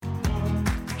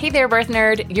Hey there, Birth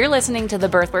Nerd. You're listening to the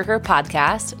Birth Worker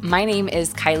Podcast. My name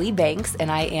is Kylie Banks,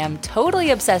 and I am totally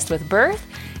obsessed with birth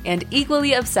and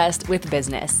equally obsessed with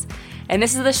business. And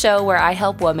this is the show where I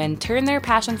help women turn their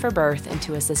passion for birth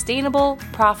into a sustainable,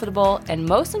 profitable, and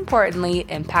most importantly,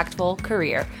 impactful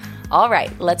career. All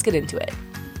right, let's get into it.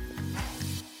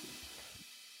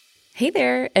 Hey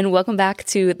there, and welcome back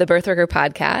to the Birth Worker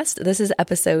Podcast. This is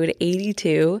episode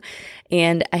 82,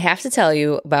 and I have to tell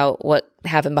you about what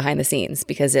happened behind the scenes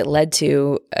because it led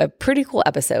to a pretty cool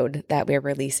episode that we're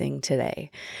releasing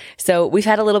today. So we've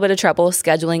had a little bit of trouble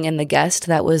scheduling in the guest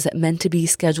that was meant to be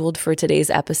scheduled for today's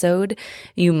episode.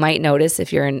 You might notice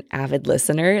if you're an avid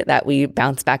listener that we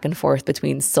bounce back and forth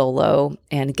between solo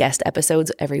and guest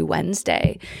episodes every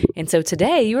Wednesday. And so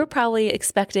today you were probably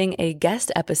expecting a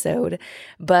guest episode,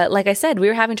 but like I said, we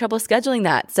were having trouble scheduling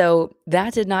that. So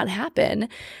that did not happen.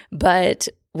 But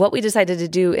what we decided to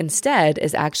do instead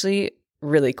is actually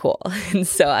really cool. And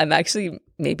so I'm actually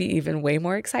maybe even way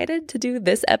more excited to do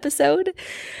this episode.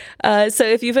 So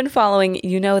if you've been following,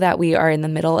 you know that we are in the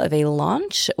middle of a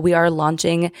launch. We are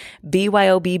launching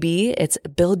BYOBB. It's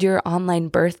Build Your Online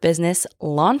Birth Business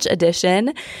Launch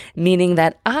Edition, meaning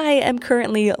that I am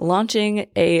currently launching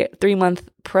a 3-month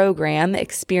program,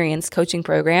 experience coaching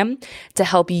program to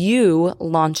help you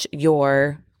launch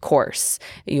your course,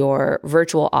 your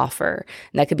virtual offer.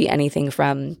 And that could be anything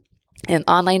from an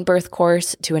online birth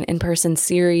course to an in-person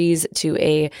series to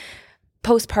a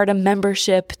postpartum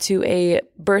membership to a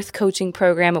birth coaching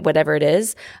program, whatever it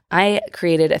is. I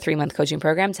created a 3-month coaching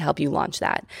program to help you launch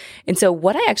that. And so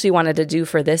what I actually wanted to do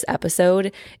for this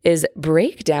episode is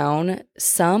break down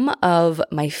some of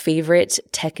my favorite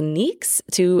techniques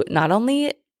to not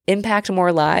only impact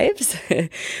more lives,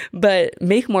 but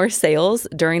make more sales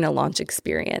during the launch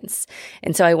experience.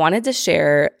 And so I wanted to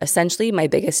share essentially my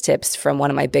biggest tips from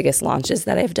one of my biggest launches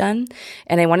that I've done.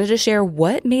 And I wanted to share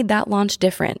what made that launch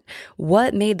different,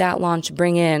 what made that launch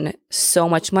bring in so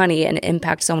much money and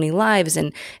impact so many lives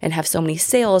and have so many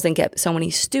sales and get so many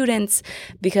students,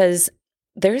 because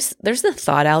there's the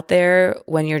thought out there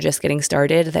when you're just getting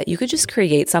started that you could just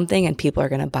create something and people are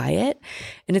going to buy it.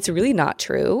 And it's really not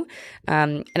true.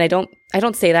 And I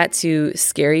don't say that to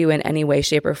scare you in any way,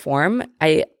 shape, or form.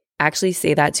 I actually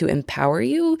say that to empower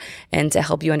you and to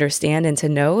help you understand and to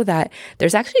know that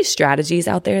there's actually strategies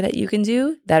out there that you can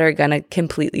do that are going to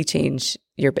completely change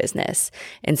your business.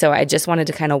 And so I just wanted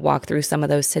to kind of walk through some of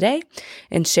those today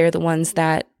and share the ones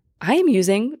that I am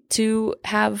using to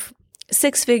have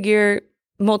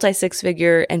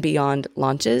multi-six-figure and beyond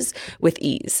launches with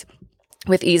ease.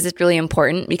 With ease is really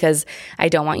important because I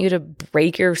don't want you to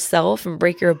break yourself and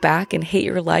break your back and hate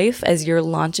your life as you're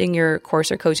launching your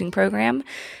course or coaching program,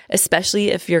 especially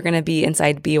if you're going to be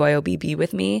inside BYOBB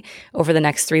with me over the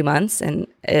next 3 months. And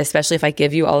especially if I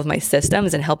give you all of my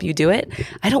systems and help you do it,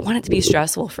 I don't want it to be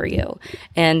stressful for you.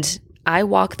 And I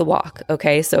walk the walk,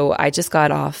 okay? So I just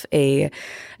got off a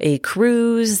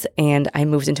cruise and I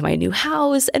moved into my new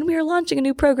house and we are launching a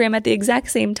new program at the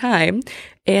exact same time.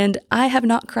 And I have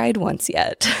not cried once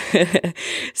yet.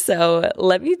 So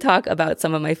let me talk about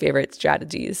some of my favorite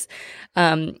strategies.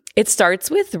 It starts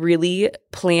with really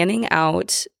planning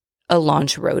out a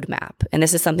launch roadmap. And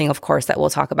this is something, of course, that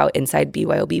we'll talk about inside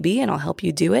BYOBB and I'll help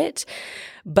you do it.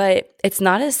 But it's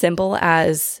not as simple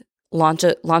as launch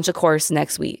a course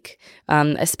next week,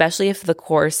 especially if the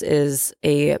course is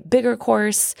a bigger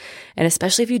course and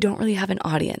especially if you don't really have an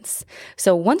audience.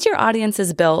 So once your audience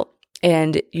is built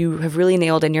and you have really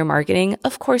nailed in your marketing,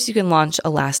 of course you can launch a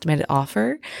last minute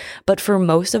offer. But for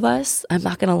most of us, I'm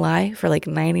not going to lie, for like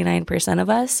 99% of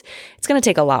us, it's going to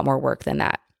take a lot more work than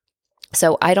that.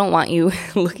 So I don't want you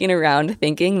looking around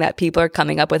thinking that people are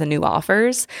coming up with new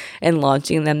offers and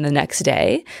launching them the next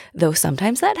day, though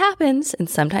sometimes that happens and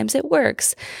sometimes it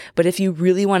works. But if you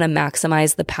really want to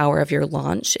maximize the power of your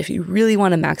launch, if you really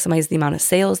want to maximize the amount of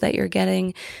sales that you're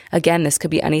getting, again, this could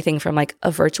be anything from like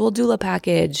a virtual doula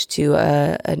package to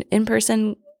an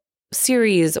in-person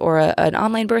series or an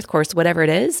online birth course, whatever it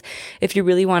is. If you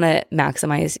really want to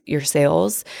maximize your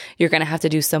sales, you're going to have to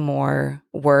do some more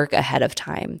work ahead of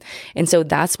time. And so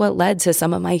that's what led to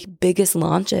some of my biggest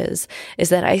launches is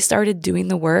that I started doing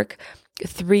the work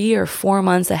 3 or 4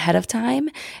 months ahead of time.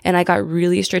 And I got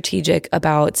really strategic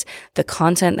about the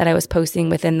content that I was posting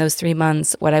within those 3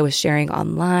 months, what I was sharing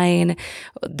online,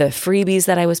 the freebies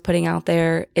that I was putting out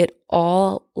there. It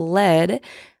all led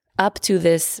up to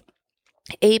this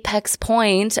apex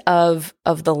point of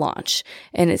the launch.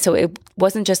 And so it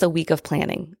wasn't just a week of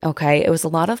planning. Okay. It was a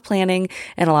lot of planning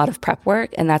and a lot of prep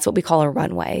work. And that's what we call a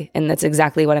runway. And that's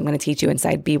exactly what I'm going to teach you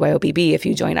inside BYOBB if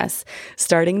you join us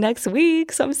starting next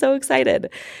week. So I'm so excited.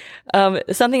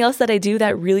 Something else that I do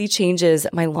that really changes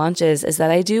my launches is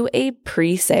that I do a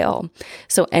pre-sale.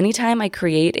 So anytime I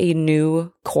create a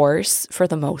new course, for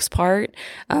the most part,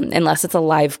 unless it's a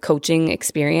live coaching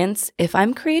experience, if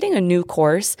I'm creating a new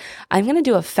course, I'm going to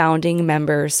do a founding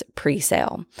members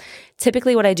pre-sale.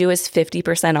 Typically what I do is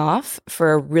 50% off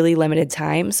for a really limited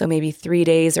time. So maybe 3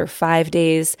 days or 5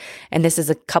 days. And this is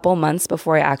a couple months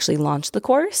before I actually launch the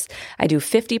course. I do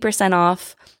 50%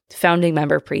 off founding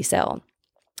member pre-sale.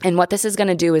 And what this is going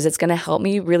to do is it's going to help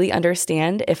me really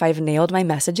understand if I've nailed my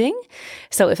messaging.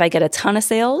 So if I get a ton of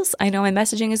sales, I know my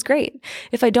messaging is great.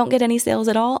 If I don't get any sales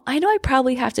at all, I know I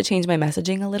probably have to change my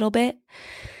messaging a little bit.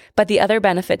 But the other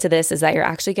benefit to this is that you're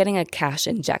actually getting a cash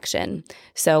injection.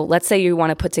 So let's say you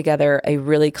want to put together a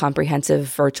really comprehensive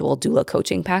virtual doula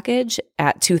coaching package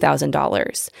at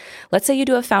 $2,000. Let's say you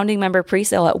do a founding member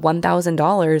pre-sale at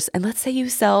 $1,000, and let's say you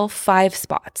sell 5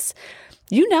 spots.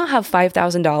 You now have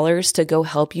 $5,000 to go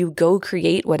help you go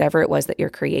create whatever it was that you're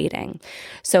creating.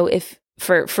 So if,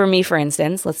 for me, for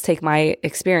instance, let's take my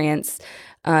experience.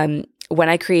 When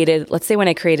I created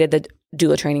the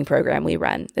doula training program we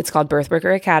run, it's called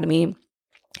Birthworker Academy.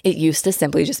 It used to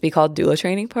simply just be called Doula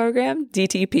Training Program,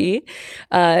 DTP.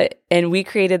 And we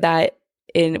created that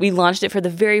we launched it for the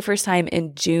very first time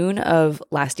in June of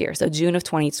last year. So June of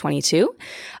 2022.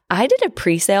 I did a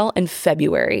pre-sale in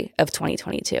February of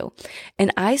 2022,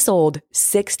 and I sold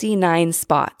 69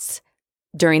 spots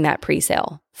during that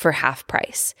pre-sale for half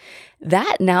price.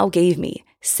 That now gave me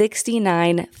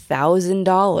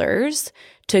 $69,000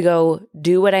 to go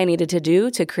do what I needed to do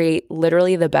to create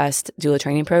literally the best doula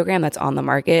training program that's on the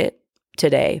market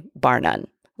today, bar none.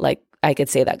 Like, I could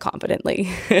say that confidently.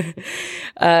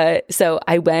 So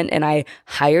I went and I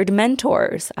hired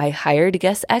mentors. I hired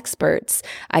guest experts.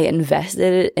 I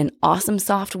invested in awesome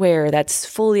software that's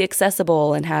fully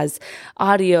accessible and has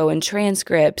audio and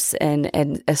transcripts and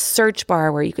a search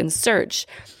bar where you can search.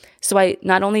 So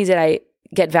not only did I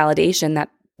get validation that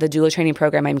the doula training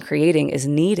program I'm creating is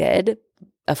needed.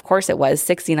 Of course it was.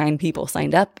 69 people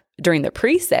signed up during the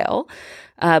pre-sale.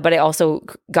 But I also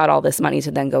got all this money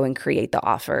to then go and create the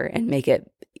offer and make it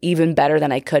even better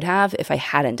than I could have if I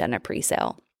hadn't done a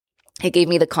pre-sale. It gave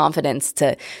me the confidence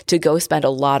to go spend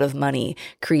a lot of money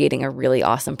creating a really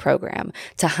awesome program,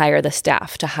 to hire the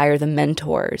staff, to hire the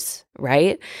mentors,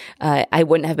 right? I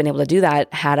wouldn't have been able to do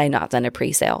that had I not done a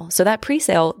pre-sale. So that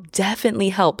pre-sale definitely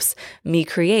helps me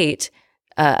create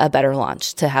a better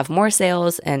launch, to have more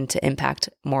sales and to impact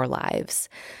more lives.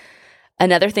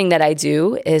 Another thing that I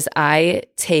do is I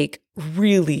take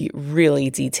really, really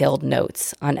detailed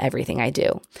notes on everything I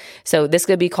do. So this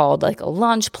could be called like a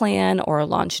launch plan or a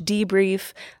launch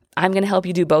debrief. I'm going to help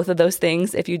you do both of those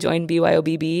things if you join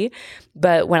BYOBB.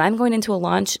 But when I'm going into a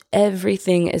launch,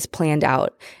 everything is planned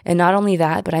out. And not only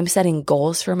that, but I'm setting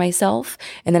goals for myself,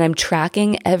 and then I'm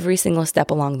tracking every single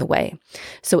step along the way.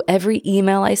 So every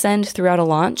email I send throughout a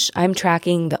launch, I'm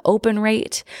tracking the open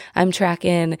rate. I'm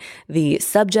tracking the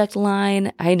subject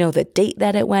line. I know the date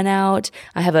that it went out.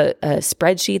 I have a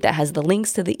spreadsheet that has the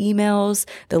links to the emails,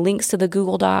 the links to the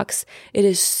Google Docs. It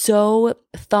is so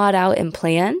thought out and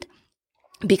planned.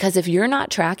 Because if you're not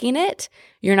tracking it,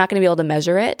 you're not going to be able to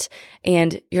measure it,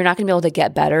 and you're not going to be able to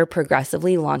get better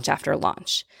progressively launch after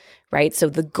launch, right? So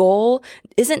the goal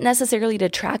isn't necessarily to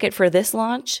track it for this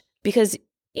launch, because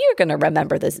you're going to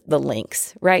remember the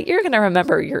links, right? You're going to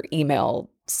remember your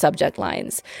email subject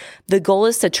lines. The goal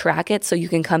is to track it so you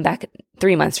can come back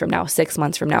 3 months from now, 6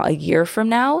 months from now, a year from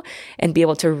now, and be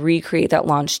able to recreate that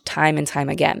launch time and time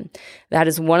again. That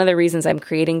is one of the reasons I'm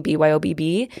creating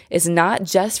BYOBB, is not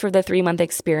just for the 3-month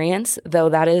experience, though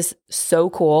that is so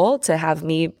cool to have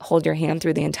me hold your hand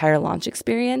through the entire launch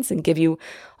experience and give you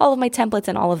all of my templates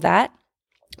and all of that.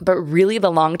 But really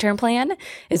the long-term plan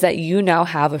is that you now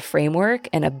have a framework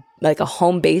and a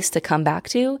home base to come back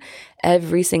to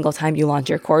every single time you launch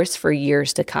your course for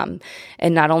years to come.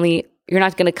 And not only, you're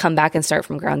not going to come back and start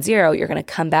from ground zero. You're going to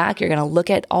come back. You're going to look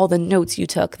at all the notes you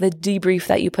took, the debrief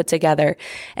that you put together,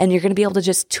 and you're going to be able to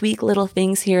just tweak little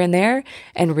things here and there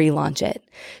and relaunch it.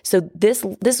 So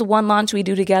this one launch we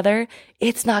do together,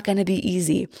 it's not going to be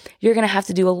easy. You're going to have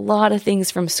to do a lot of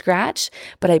things from scratch,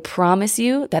 but I promise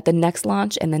you that the next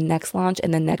launch and the next launch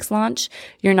and the next launch,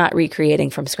 you're not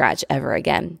recreating from scratch ever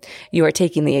again. You are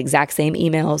taking the exact same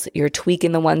emails, you're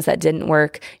tweaking the ones that didn't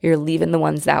work, you're leaving the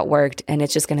ones that worked, and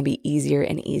it's just going to be easier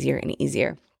and easier and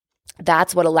easier.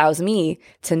 That's what allows me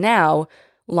to now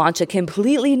launch a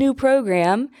completely new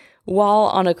program while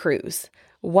on a cruise,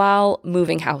 while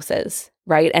moving houses,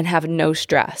 right? And have no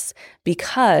stress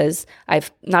because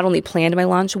I've not only planned my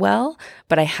launch well,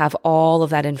 but I have all of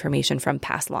that information from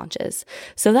past launches.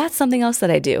 So that's something else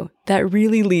that I do that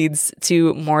really leads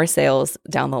to more sales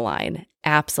down the line.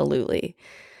 Absolutely.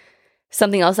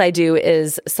 Something else I do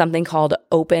is something called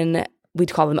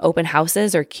we'd call them open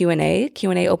houses or Q&A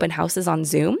open houses on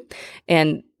Zoom.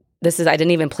 And I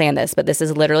didn't even plan this, but this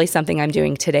is literally something I'm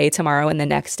doing today, tomorrow, and the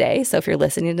next day. So if you're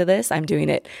listening to this, I'm doing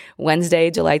it Wednesday,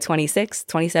 July 26th,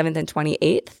 27th, and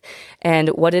 28th. And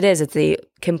what it is, it's a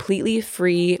completely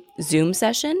free Zoom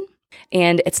session.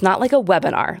 And it's not like a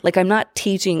webinar. Like I'm not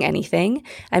teaching anything.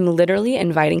 I'm literally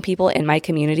inviting people in my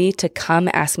community to come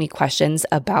ask me questions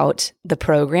about the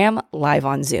program live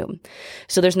on Zoom.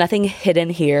 So there's nothing hidden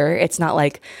here. It's not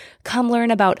like, come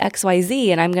learn about XYZ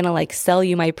and I'm going to like sell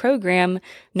you my program.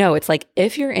 No, it's like,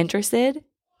 if you're interested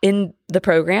in the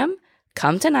program,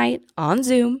 come tonight on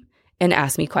Zoom and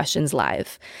ask me questions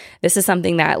live. This is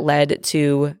something that led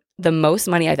to the most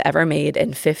money I've ever made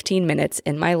in 15 minutes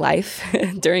in my life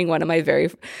during one of my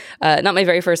not my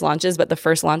very first launches, but the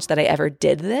first launch that I ever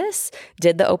did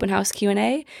the open house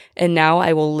Q&A. And now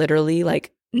I will literally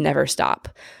like never stop.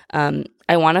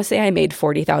 I want to say I made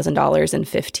 $40,000 in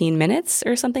 15 minutes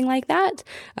or something like that.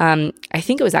 I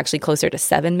think it was actually closer to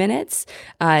 7 minutes.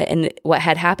 And what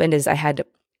had happened is I had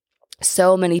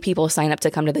so many people sign up to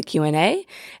come to the Q&A,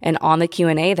 and on the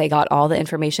Q&A, they got all the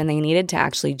information they needed to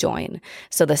actually join.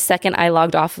 So the second I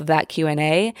logged off of that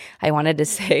Q&A, I wanted to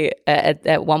say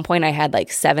at one point I had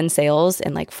like 7 sales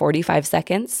in like 45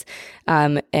 seconds.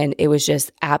 And it was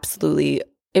just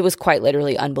it was quite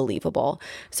literally unbelievable.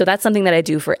 So that's something that I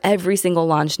do for every single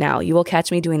launch now. You will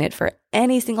catch me doing it for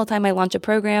any single time I launch a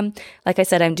program. Like I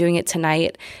said, I'm doing it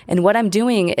tonight. And what I'm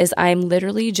doing is I'm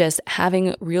literally just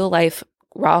having real life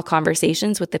raw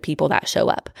conversations with the people that show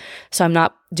up. So I'm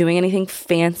not doing anything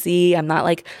fancy. I'm not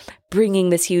like bringing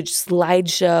this huge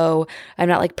slideshow. I'm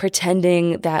not like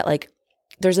pretending that like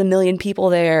there's a million people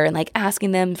there and like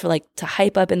asking them for like to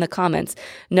hype up in the comments.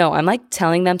 No, I'm like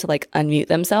telling them to like unmute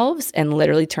themselves and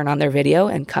literally turn on their video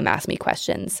and come ask me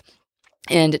questions.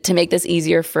 And to make this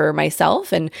easier for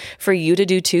myself and for you to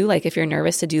do too, like if you're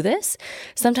nervous to do this,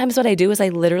 sometimes what I do is I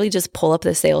literally just pull up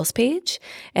the sales page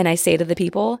and I say to the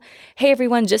people, hey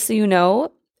everyone, just so you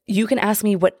know, you can ask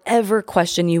me whatever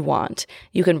question you want.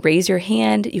 You can raise your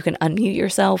hand, you can unmute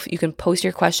yourself, you can post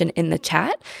your question in the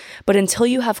chat. But until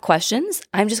you have questions,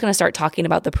 I'm just going to start talking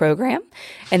about the program.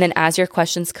 And then as your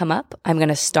questions come up, I'm going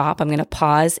to stop, I'm going to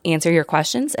pause, answer your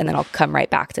questions, and then I'll come right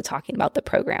back to talking about the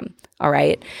program. All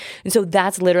right. And so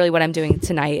that's literally what I'm doing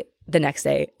tonight, the next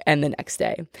day, and the next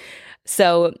day.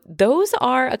 So those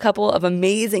are a couple of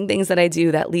amazing things that I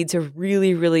do that lead to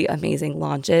really, really amazing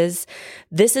launches.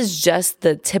 This is just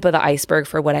the tip of the iceberg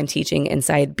for what I'm teaching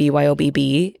inside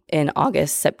BYOBB in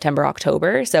August, September,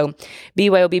 October. So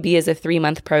BYOBB is a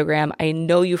 3-month program. I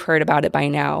know you've heard about it by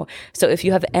now. So if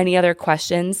you have any other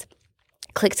questions,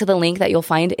 click to the link that you'll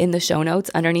find in the show notes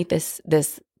underneath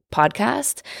this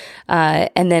podcast.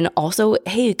 And then also,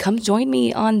 hey, come join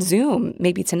me on Zoom,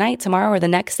 maybe tonight, tomorrow, or the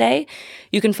next day.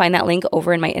 You can find that link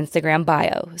over in my Instagram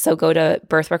bio. So go to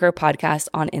Birthworker Podcast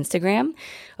on Instagram.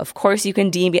 Of course, you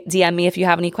can DM me if you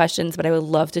have any questions, but I would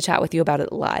love to chat with you about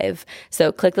it live.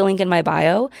 So click the link in my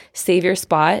bio, save your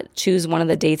spot, choose one of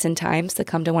the dates and times to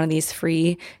come to one of these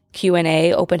free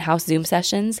Q&A open house Zoom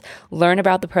sessions, learn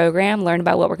about the program, learn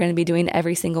about what we're going to be doing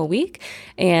every single week,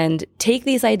 and take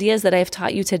these ideas that I've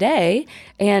taught you today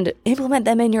and implement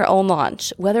them in your own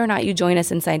launch, whether or not you join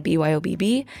us inside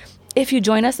BYOBB. If you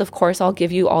join us, of course, I'll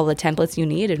give you all the templates you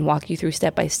need and walk you through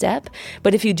step by step.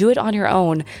 But if you do it on your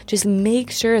own, just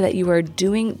make sure that you are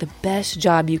doing the best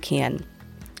job you can.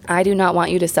 I do not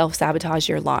want you to self-sabotage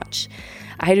your launch.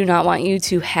 I do not want you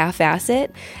to half-ass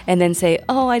it and then say,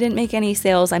 oh, I didn't make any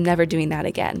sales, I'm never doing that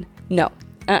again. No,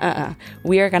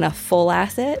 we are going to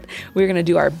full-ass it. We're going to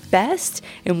do our best,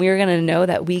 and we're going to know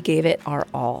that we gave it our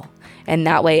all. And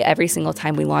that way, every single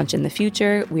time we launch in the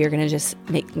future, we are going to just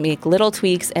make little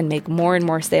tweaks and make more and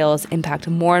more sales, impact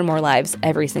more and more lives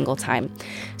every single time.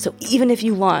 So even if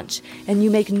you launch and you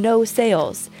make no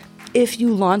sales, if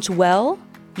you launch well,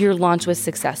 your launch was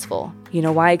successful. You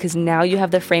know why? Because now you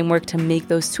have the framework to make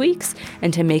those tweaks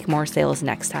and to make more sales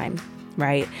next time,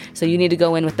 right? So you need to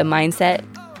go in with the mindset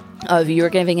of you're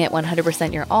giving it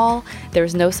 100% your all.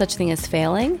 There's no such thing as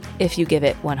failing if you give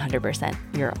it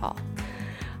 100% your all.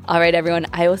 All right, everyone,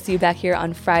 I will see you back here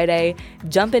on Friday.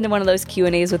 Jump into one of those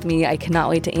Q&As with me. I cannot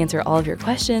wait to answer all of your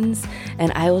questions.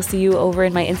 And I will see you over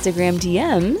in my Instagram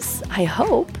DMs, I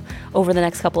hope, over the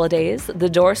next couple of days. The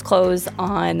doors close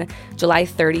on July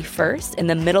 31st in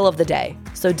the middle of the day.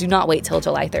 So do not wait till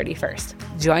July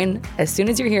 31st. Join as soon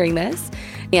as you're hearing this.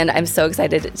 And I'm so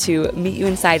excited to meet you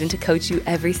inside and to coach you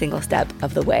every single step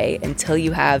of the way until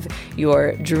you have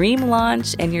your dream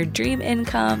launch and your dream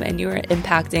income and you're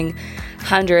impacting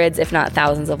hundreds, if not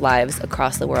thousands of lives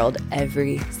across the world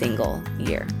every single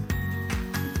year.